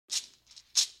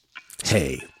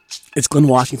Hey, it's Glenn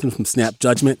Washington from Snap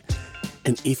Judgment.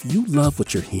 And if you love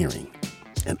what you're hearing,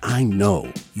 and I know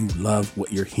you love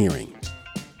what you're hearing,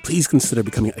 please consider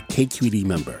becoming a KQED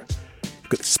member. You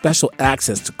get special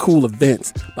access to cool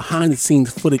events,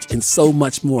 behind-the-scenes footage, and so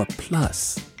much more.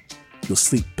 Plus, you'll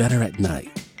sleep better at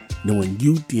night knowing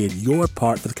you did your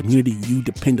part for the community you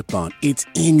depend upon. It's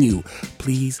in you.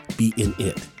 Please be in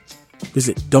it.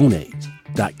 Visit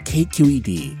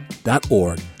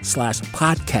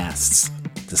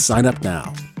donate.kqed.org/podcasts to sign up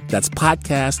now. That's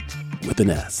podcast with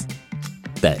an S.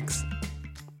 Thanks.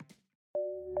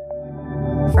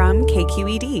 From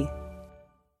KQED.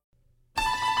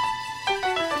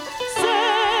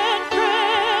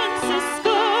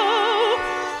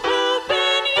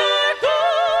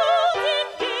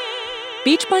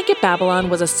 Beach Blanket Babylon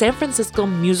was a San Francisco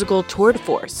musical tour de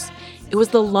force. It was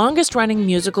the longest-running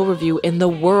musical revue in the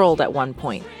world at one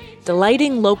point,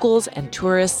 delighting locals and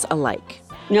tourists alike.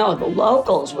 No, the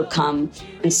locals would come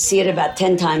and see it about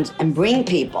 10 times and bring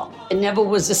people. It never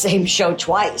was the same show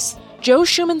twice. Joe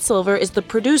Schumann-Silver is the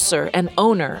producer and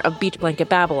owner of Beach Blanket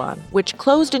Babylon, which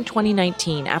closed in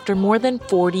 2019 after more than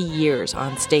 40 years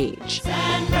on stage.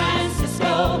 San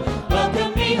Francisco,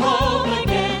 welcome me home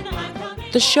again.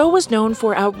 The show was known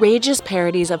for outrageous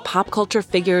parodies of pop culture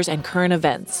figures and current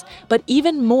events, but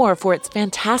even more for its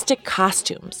fantastic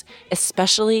costumes,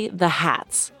 especially the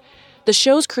hats. The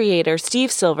show's creator,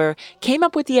 Steve Silver, came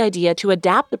up with the idea to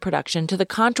adapt the production to the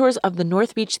contours of the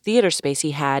North Beach theater space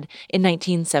he had in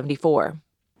 1974.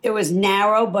 It was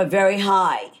narrow but very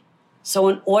high. So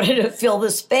in order to fill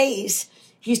the space,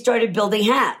 he started building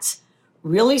hats.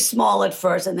 Really small at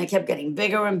first, and they kept getting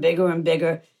bigger and bigger and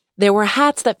bigger. There were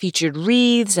hats that featured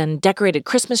wreaths and decorated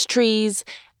Christmas trees.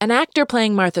 An actor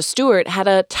playing Martha Stewart had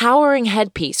a towering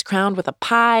headpiece crowned with a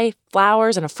pie,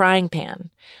 flowers, and a frying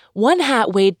pan. One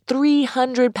hat weighed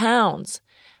 300 pounds.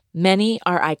 Many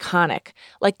are iconic,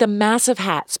 like the massive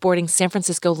hat sporting San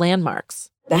Francisco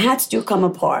landmarks. The hats do come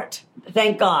apart.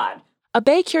 Thank God. A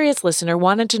Bay Curious listener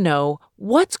wanted to know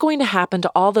what's going to happen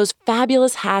to all those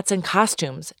fabulous hats and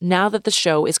costumes now that the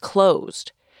show is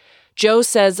closed. Joe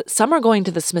says some are going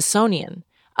to the Smithsonian,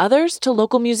 others to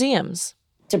local museums.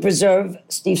 To preserve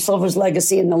Steve Silver's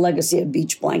legacy and the legacy of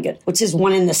Beach Blanket, which is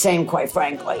one and the same, quite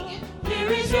frankly. Here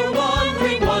is your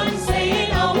wandering one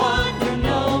saying, I'll wander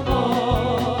no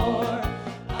more.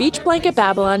 Beach Blanket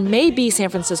Babylon may be San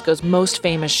Francisco's most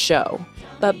famous show,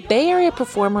 but Bay Area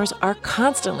performers are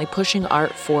constantly pushing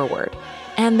art forward,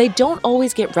 and they don't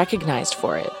always get recognized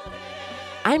for it.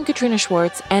 I'm Katrina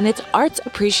Schwartz, and it's Arts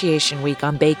Appreciation Week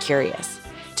on Bay Curious.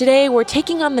 Today, we're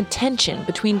taking on the tension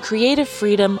between creative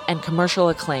freedom and commercial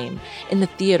acclaim in the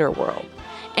theater world.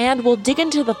 And we'll dig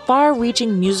into the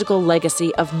far-reaching musical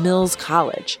legacy of Mills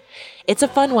College. It's a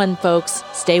fun one, folks.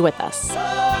 Stay with us.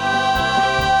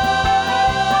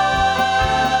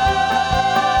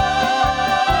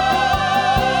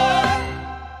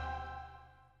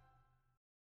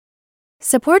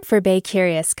 Support for Bay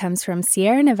Curious comes from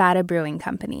Sierra Nevada Brewing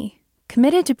Company,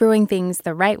 committed to brewing things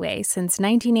the right way since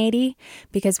 1980,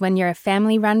 because when you're a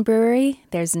family-run brewery,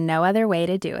 there's no other way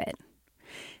to do it.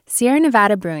 Sierra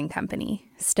Nevada Brewing Company,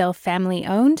 still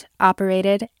family-owned,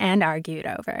 operated, and argued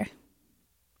over.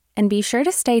 And be sure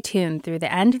to stay tuned through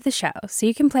the end of the show so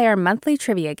you can play our monthly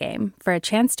trivia game for a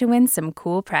chance to win some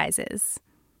cool prizes.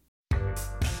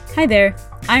 Hi there,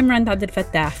 I'm Randa Abdel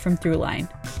Fattah from Throughline.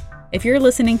 If you're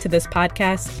listening to this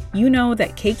podcast, you know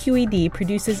that KQED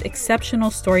produces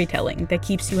exceptional storytelling that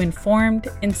keeps you informed,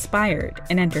 inspired,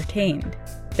 and entertained.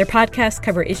 Their podcasts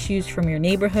cover issues from your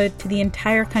neighborhood to the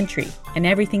entire country and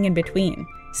everything in between.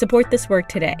 Support this work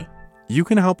today. You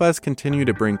can help us continue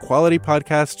to bring quality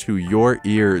podcasts to your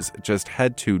ears. Just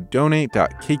head to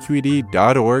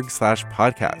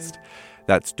donate.kqed.org/podcast.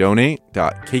 That's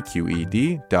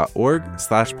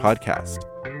donate.kqed.org/podcast.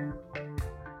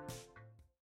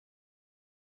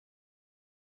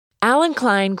 Alan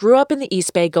Klein grew up in the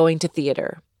East Bay going to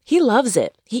theater. He loves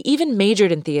it. He even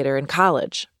majored in theater in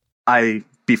college. I,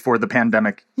 before the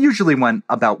pandemic, usually went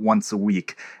about once a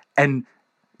week, and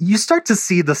you start to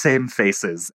see the same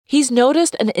faces. He's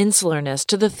noticed an insularness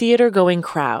to the theater-going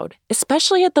crowd,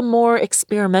 especially at the more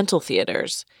experimental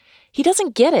theaters. He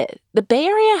doesn't get it. The Bay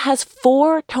Area has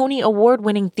 4 Tony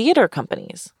Award-winning theater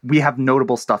companies. We have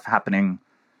notable stuff happening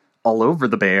all over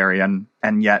the Bay Area,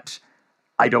 and yet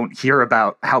I don't hear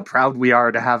about how proud we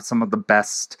are to have some of the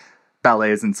best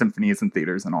ballets and symphonies and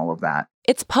theaters and all of that.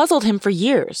 It's puzzled him for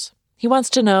years. He wants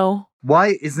to know,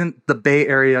 why isn't the Bay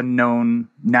Area known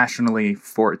nationally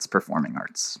for its performing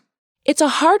arts? It's a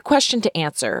hard question to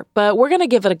answer, but we're going to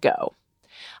give it a go.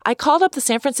 I called up the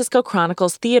San Francisco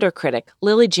Chronicle's theater critic,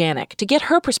 Lily Janik, to get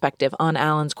her perspective on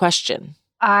Alan's question.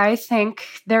 I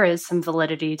think there is some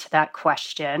validity to that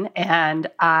question, and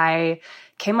I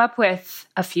came up with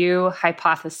a few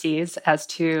hypotheses as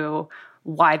to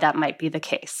why that might be the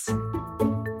case.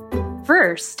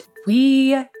 First,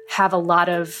 we have a lot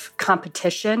of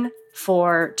competition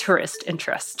for tourist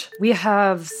interest. We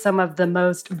have some of the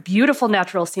most beautiful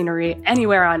natural scenery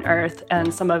anywhere on Earth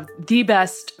and some of the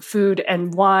best food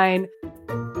and wine.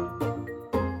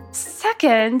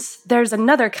 Second, there's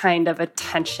another kind of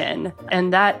attention,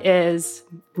 and that is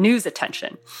news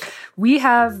attention. We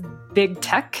have big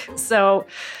tech, so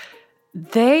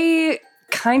they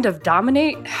kind of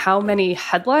dominate how many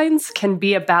headlines can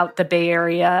be about the Bay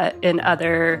Area in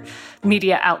other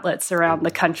media outlets around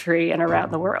the country and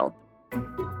around the world.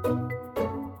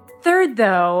 Third,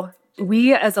 though,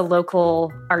 we as a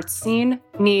local arts scene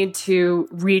need to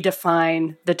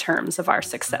redefine the terms of our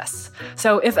success.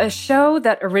 So if a show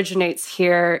that originates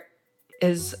here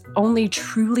is only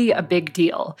truly a big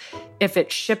deal, if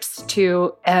it ships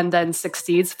to and then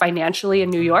succeeds financially in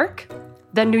New York,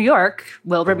 then New York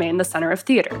will remain the center of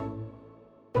theater.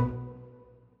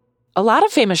 A lot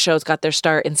of famous shows got their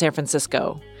start in San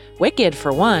Francisco. Wicked,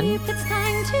 for one. If it's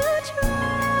time to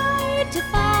try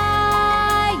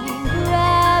defying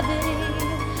gravity,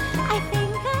 I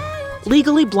think I'll...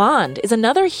 Legally Blonde is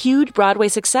another huge Broadway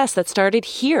success that started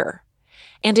here.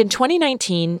 And in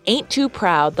 2019, Ain't Too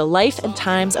Proud, The Life and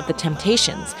Times of the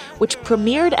Temptations, which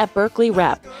premiered at Berkeley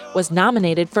Rep, was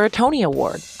nominated for a Tony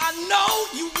Award. I know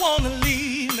you want to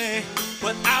leave me,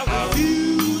 but I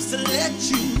refuse to let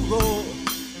you go.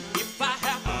 If I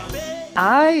have to beg.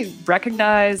 I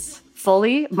recognize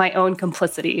fully my own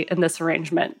complicity in this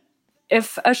arrangement.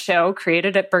 If a show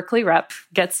created at Berkeley Rep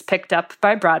gets picked up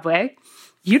by Broadway,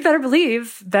 you'd better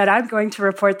believe that I'm going to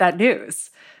report that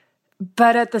news.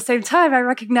 But at the same time, I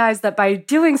recognize that by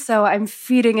doing so, I'm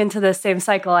feeding into the same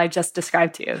cycle I just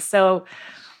described to you. So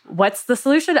what's the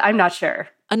solution? I'm not sure.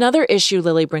 Another issue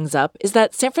Lily brings up is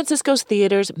that San Francisco's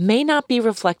theaters may not be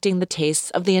reflecting the tastes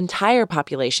of the entire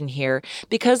population here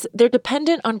because they're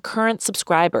dependent on current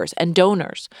subscribers and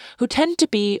donors who tend to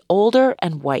be older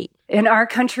and white. In our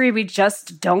country, we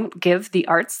just don't give the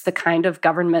arts the kind of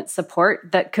government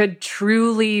support that could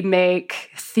truly make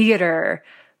theater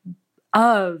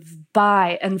of,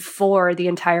 by, and for the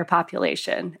entire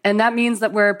population. And that means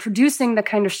that we're producing the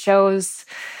kind of shows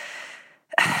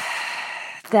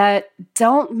that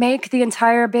don't make the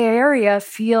entire Bay Area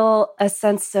feel a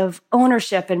sense of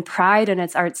ownership and pride in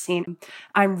its art scene.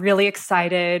 I'm really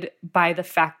excited by the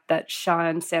fact that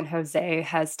Sean San Jose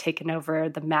has taken over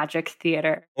the Magic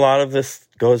Theater. A lot of this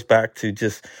goes back to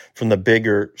just from the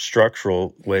bigger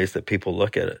structural ways that people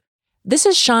look at it. This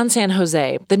is Sean San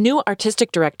Jose, the new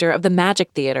artistic director of the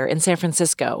Magic Theater in San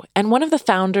Francisco and one of the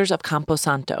founders of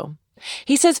Camposanto.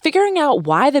 He says figuring out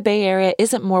why the Bay Area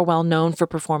isn't more well known for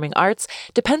performing arts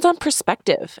depends on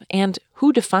perspective and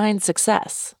who defines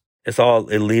success. It's all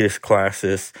elitist,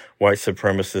 classist, white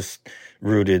supremacist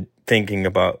rooted thinking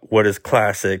about what is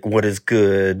classic, what is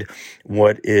good,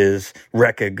 what is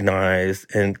recognized.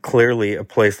 And clearly a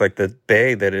place like the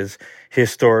Bay that is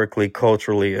historically,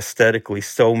 culturally, aesthetically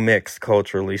so mixed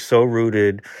culturally, so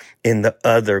rooted in the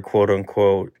other, quote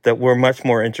unquote, that we're much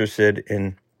more interested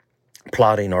in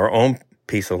plotting our own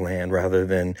piece of land rather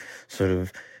than sort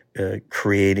of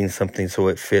creating something so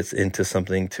it fits into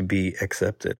something to be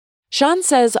accepted. Sean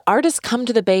says artists come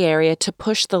to the Bay Area to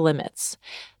push the limits.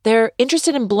 They're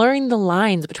interested in blurring the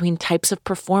lines between types of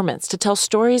performance to tell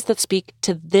stories that speak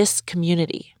to this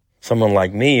community. Someone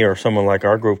like me or someone like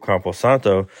our group,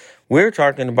 Camposanto, we're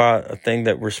talking about a thing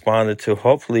that responded to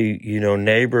hopefully,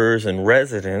 neighbors and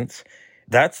residents.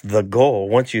 That's the goal.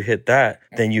 Once you hit that,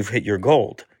 then you've hit your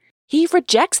gold. He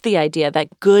rejects the idea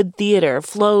that good theater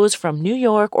flows from New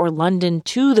York or London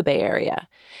to the Bay Area.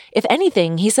 If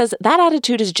anything, he says that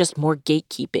attitude is just more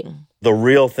gatekeeping. The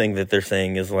real thing that they're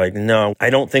saying is like, no, I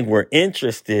don't think we're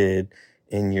interested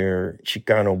in your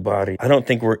Chicano body. I don't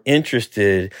think we're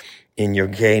interested in your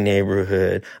gay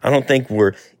neighborhood. I don't think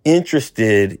we're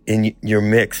interested in your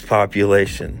mixed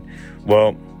population.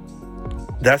 Well,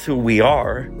 that's who we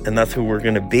are, and that's who we're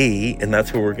going to be, and that's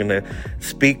who we're going to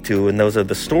speak to, and those are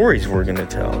the stories we're going to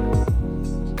tell.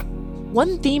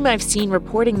 One theme I've seen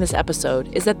reporting this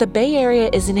episode is that the Bay Area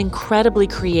is an incredibly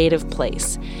creative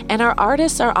place, and our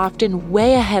artists are often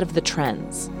way ahead of the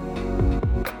trends.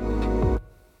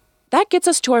 That gets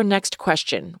us to our next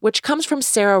question, which comes from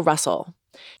Sarah Russell.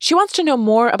 She wants to know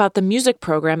more about the music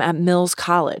program at Mills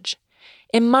College.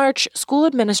 In March, school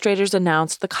administrators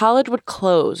announced the college would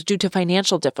close due to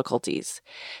financial difficulties.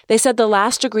 They said the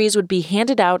last degrees would be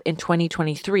handed out in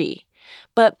 2023.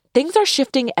 But things are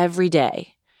shifting every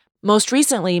day. Most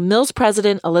recently, Mills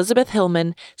president Elizabeth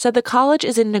Hillman said the college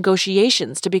is in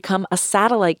negotiations to become a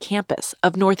satellite campus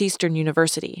of Northeastern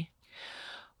University.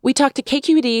 We talked to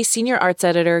KQED senior arts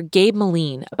editor Gabe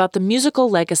Moline about the musical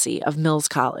legacy of Mills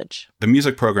College. The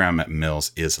music program at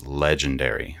Mills is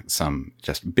legendary. Some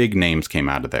just big names came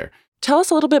out of there. Tell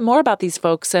us a little bit more about these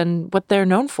folks and what they're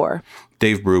known for.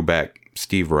 Dave Brubeck,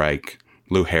 Steve Reich,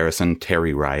 Lou Harrison,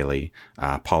 Terry Riley,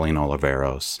 Pauline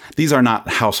Oliveros. These are not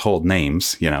household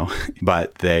names,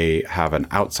 but they have an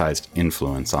outsized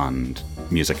influence on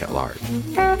music at large.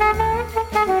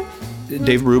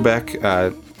 Dave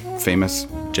Brubeck, famous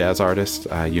jazz artist,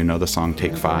 the song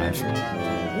Take 5.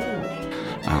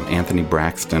 Anthony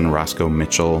Braxton, Roscoe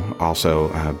Mitchell,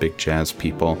 also big jazz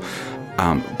people.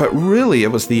 But really,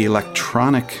 it was the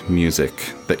electronic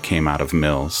music that came out of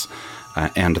Mills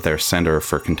and their Center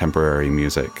for Contemporary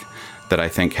Music that I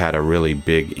think had a really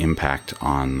big impact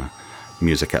on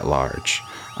music at large.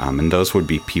 And those would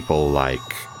be people like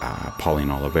Pauline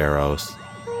Oliveros,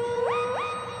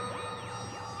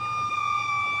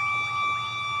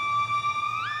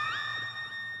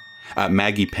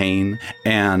 Maggie Payne,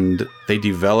 and they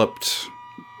developed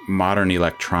modern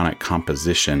electronic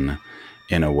composition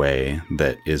in a way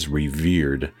that is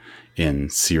revered in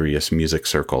serious music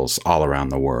circles all around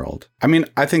the world. I mean,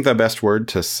 I think the best word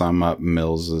to sum up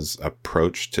Mills's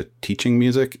approach to teaching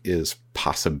music is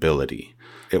possibility.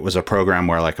 It was a program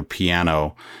where like a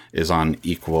piano is on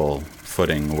equal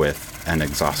footing with an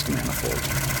exhaust manifold,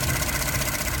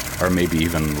 or maybe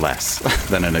even less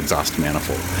than an exhaust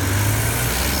manifold.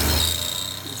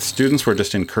 Students were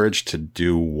just encouraged to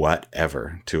do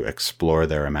whatever, to explore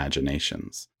their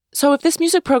imaginations. So if this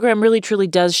music program really truly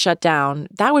does shut down,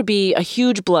 that would be a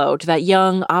huge blow to that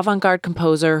young avant-garde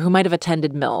composer who might have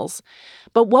attended Mills.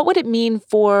 But what would it mean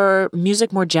for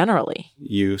music more generally?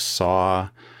 You saw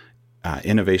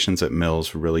innovations at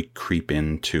Mills really creep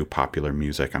into popular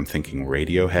music. I'm thinking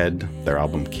Radiohead, their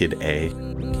album Kid A.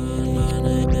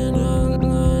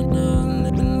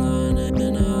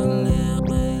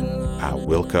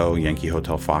 Wilco, Yankee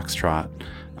Hotel Foxtrot,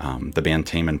 the band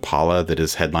Tame Impala that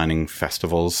is headlining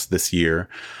festivals this year.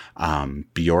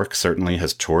 Bjork certainly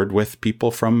has toured with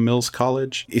people from Mills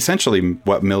College. Essentially,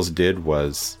 what Mills did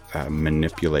was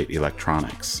manipulate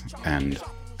electronics. And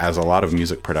as a lot of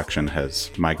music production has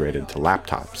migrated to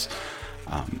laptops,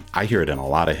 I hear it in a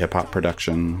lot of hip-hop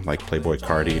production, like Playboi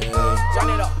Carti.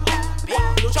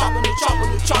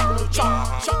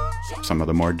 Some of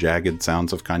the more jagged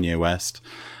sounds of Kanye West.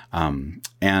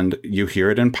 And you hear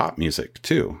it in pop music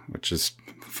too, which is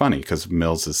funny because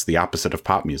Mills is the opposite of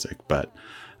pop music. But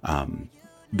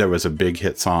there was a big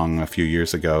hit song a few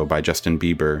years ago by Justin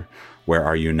Bieber, Where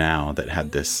Are You Now, that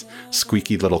had this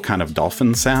squeaky little kind of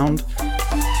dolphin sound.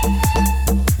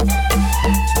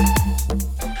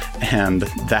 And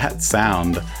that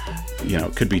sound,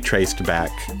 could be traced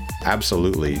back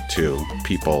absolutely to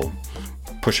people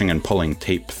pushing and pulling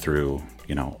tape through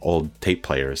old tape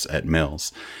players at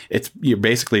Mills. You're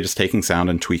basically just taking sound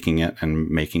and tweaking it and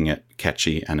making it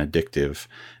catchy and addictive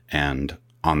and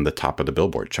on the top of the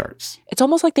Billboard charts. It's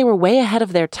almost like they were way ahead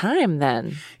of their time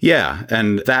then. Yeah,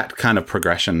 and that kind of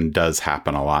progression does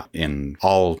happen a lot in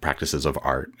all practices of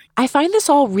art. I find this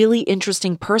all really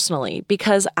interesting personally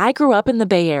because I grew up in the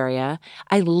Bay Area,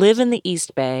 I live in the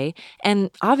East Bay,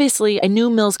 and obviously I knew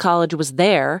Mills College was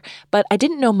there, but I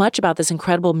didn't know much about this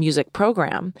incredible music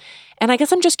program. And I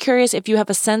guess I'm just curious if you have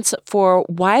a sense for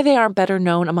why they aren't better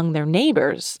known among their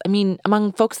neighbors. I mean,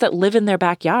 among folks that live in their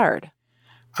backyard.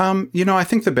 I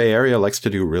think the Bay Area likes to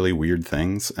do really weird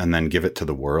things and then give it to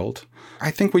the world.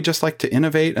 I think we just like to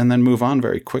innovate and then move on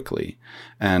very quickly.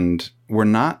 And we're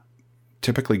not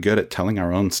typically good at telling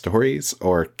our own stories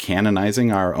or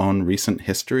canonizing our own recent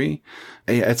history.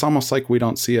 It's almost like we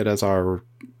don't see it as our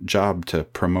job to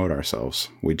promote ourselves.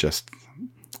 We just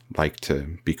like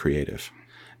to be creative.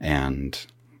 And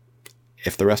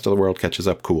if the rest of the world catches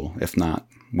up, cool. If not,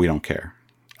 we don't care.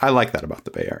 I like that about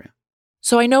the Bay Area.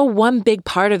 So I know one big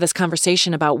part of this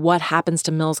conversation about what happens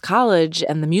to Mills College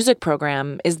and the music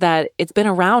program is that it's been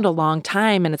around a long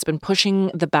time and it's been pushing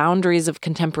the boundaries of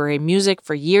contemporary music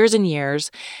for years and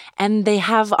years, and they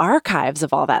have archives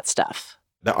of all that stuff.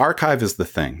 The archive is the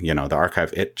thing, the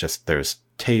archive, there's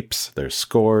tapes, there's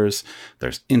scores,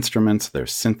 there's instruments,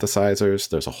 there's synthesizers,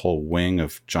 there's a whole wing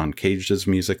of John Cage's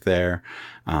music there,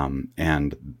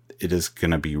 and it is going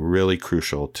to be really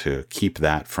crucial to keep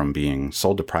that from being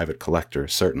sold to private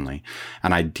collectors, certainly,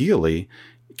 and ideally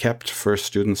kept for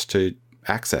students to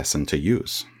access and to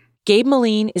use. Gabe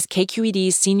Moline is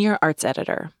KQED's senior arts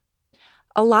editor.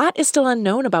 A lot is still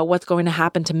unknown about what's going to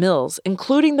happen to Mills,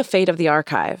 including the fate of the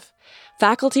archive.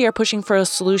 Faculty are pushing for a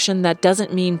solution that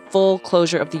doesn't mean full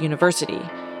closure of the university.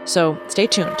 So stay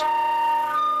tuned.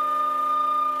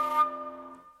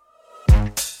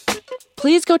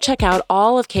 Please go check out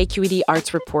all of KQED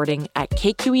Arts reporting at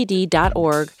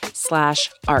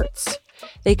kqed.org/arts.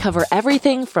 They cover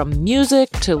everything from music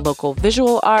to local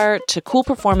visual art to cool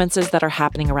performances that are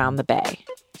happening around the Bay.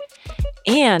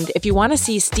 And if you want to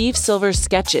see Steve Silver's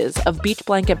sketches of Beach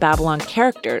Blanket Babylon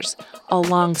characters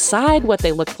alongside what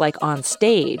they looked like on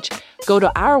stage, go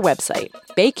to our website,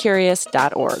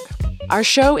 baycurious.org. Our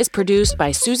show is produced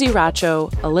by Susie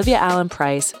Racho, Olivia Allen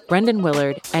Price, Brendan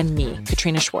Willard, and me,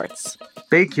 Katrina Schwartz.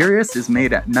 Bay Curious is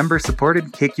made at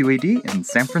member-supported KQED in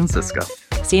San Francisco.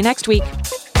 See you next week.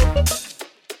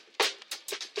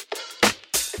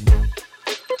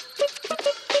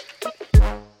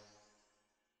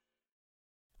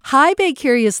 Hi, Bay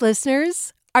Curious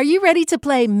listeners. Are you ready to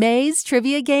play May's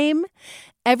Trivia Game?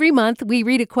 Every month, we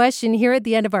read a question here at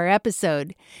the end of our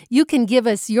episode. You can give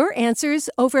us your answers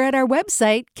over at our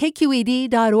website,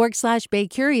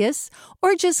 kqed.org/baycurious,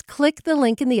 or just click the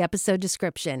link in the episode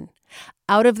description.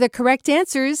 Out of the correct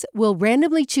answers, we'll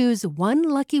randomly choose one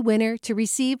lucky winner to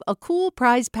receive a cool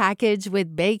prize package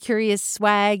with Bay Curious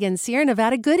swag and Sierra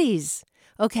Nevada goodies.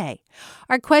 Okay,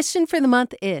 our question for the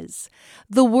month is,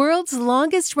 the world's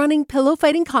longest-running pillow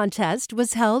fighting contest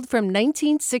was held from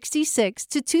 1966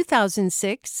 to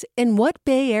 2006 in what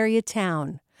Bay Area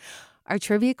town? Our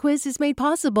trivia quiz is made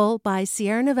possible by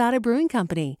Sierra Nevada Brewing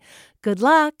Company. Good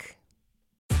luck!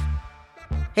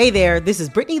 Hey there, this is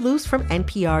Brittany Luce from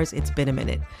NPR's It's Been a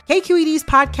Minute. KQED's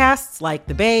podcasts like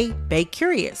The Bay, Bay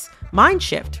Curious,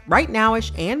 Mindshift, Right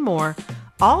Nowish, and more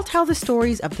all tell the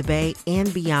stories of the Bay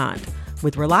and beyond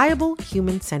with reliable,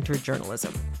 human-centered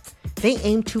journalism. They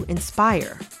aim to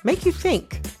inspire, make you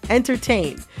think,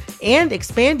 entertain, and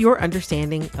expand your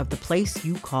understanding of the place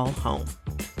you call home.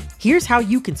 Here's how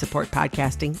you can support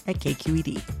podcasting at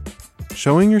KQED.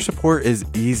 Showing your support is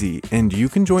easy, and you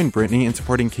can join Brittany in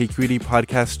supporting KQED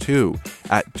Podcast too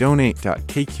at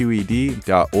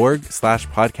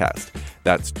donate.kqed.org/podcast.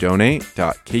 That's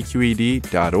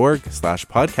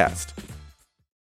donate.kqed.org/podcast.